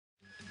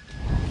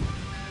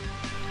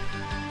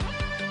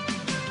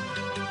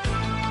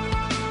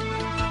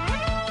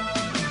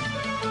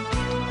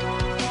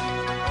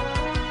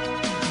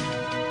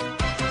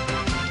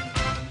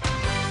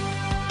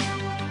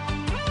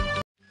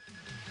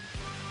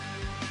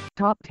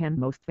Top 10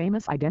 Most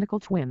Famous Identical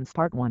Twins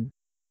Part 1.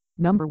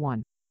 Number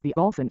 1. The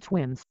Olsen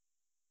Twins.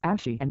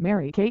 Ashley and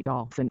Mary Kate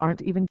Olsen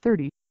aren't even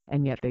 30,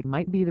 and yet they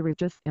might be the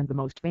richest and the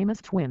most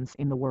famous twins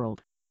in the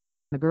world.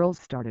 The girls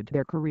started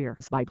their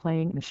careers by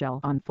playing Michelle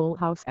on Full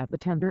House at the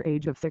tender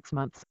age of 6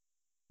 months.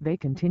 They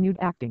continued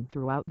acting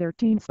throughout their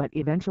teens but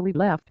eventually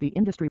left the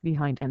industry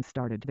behind and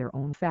started their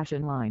own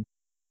fashion line,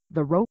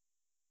 The Row.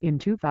 In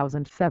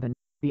 2007,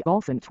 the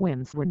Olsen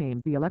twins were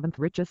named the 11th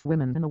richest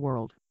women in the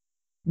world.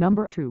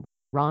 Number 2.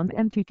 Ron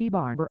and Tiki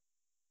Barber.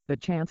 The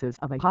chances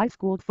of a high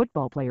school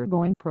football player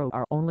going pro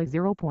are only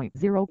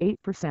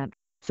 0.08%,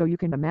 so you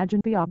can imagine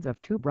the odds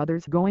of two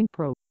brothers going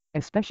pro,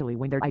 especially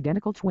when they're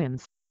identical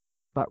twins.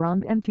 But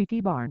Ron and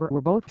Tiki Barber were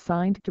both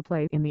signed to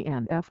play in the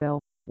NFL,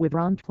 with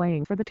Ron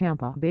playing for the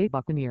Tampa Bay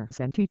Buccaneers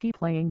and Tiki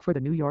playing for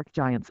the New York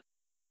Giants.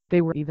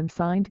 They were even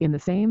signed in the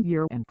same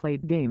year and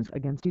played games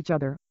against each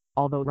other,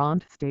 although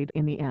Ron stayed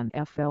in the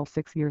NFL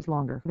 6 years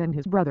longer than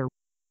his brother.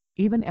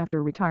 Even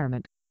after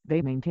retirement,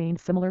 they maintained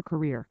similar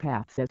career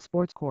paths as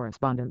sports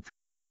correspondents.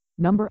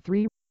 Number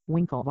 3.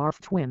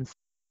 Winklevoss Twins.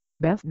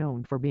 Best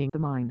known for being the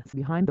minds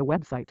behind the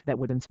website that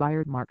would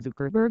inspire Mark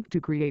Zuckerberg to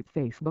create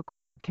Facebook,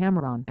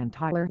 Cameron and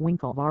Tyler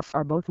Winklevoss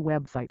are both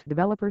website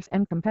developers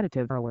and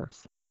competitive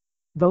rowers.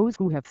 Those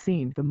who have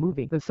seen the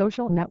movie The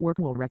Social Network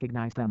will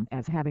recognize them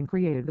as having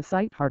created the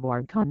site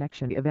Hardwired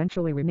Connection,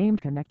 eventually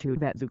renamed Connect2,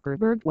 that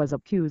Zuckerberg was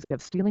accused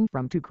of stealing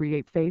from to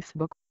create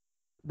Facebook.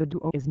 The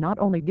duo is not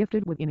only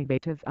gifted with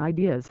innovative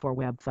ideas for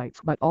websites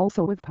but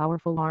also with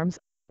powerful arms,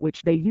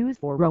 which they use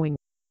for rowing.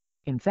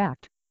 In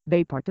fact,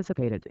 they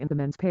participated in the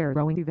men's pair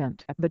rowing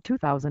event at the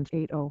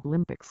 2008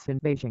 Olympics in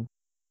Beijing.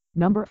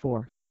 Number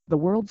 4. The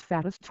world's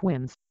fattest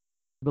twins.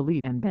 Billy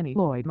and Penny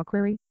Lloyd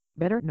McCrary,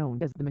 better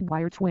known as the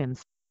McGuire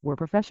twins, were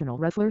professional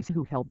wrestlers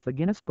who held the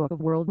Guinness Book of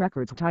World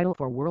Records title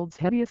for world's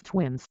heaviest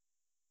twins.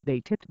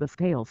 They tipped the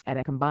scales at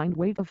a combined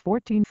weight of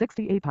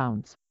 1,468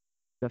 pounds.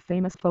 The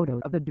famous photo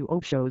of the duo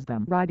shows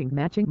them riding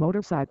matching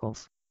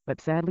motorcycles, but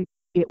sadly,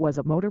 it was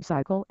a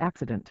motorcycle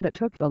accident that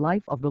took the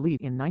life of Billy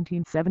in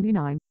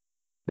 1979.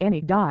 Penny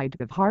died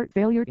of heart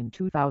failure in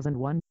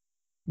 2001.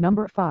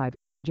 Number 5.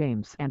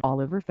 James and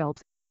Oliver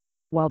Phelps.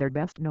 While they're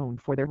best known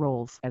for their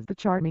roles as the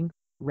charming,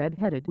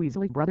 red-headed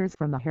Weasley brothers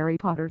from the Harry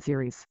Potter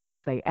series,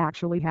 they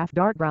actually have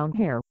dark brown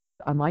hair,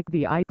 unlike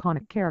the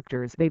iconic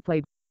characters they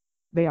played.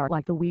 They are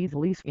like the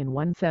Weasleys in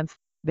one sense,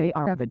 they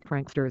are avid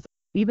pranksters,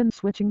 even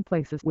switching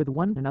places with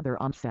one another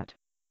on set.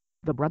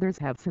 The brothers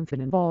have since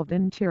been involved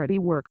in charity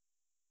work.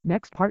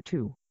 Next, Part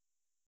 2.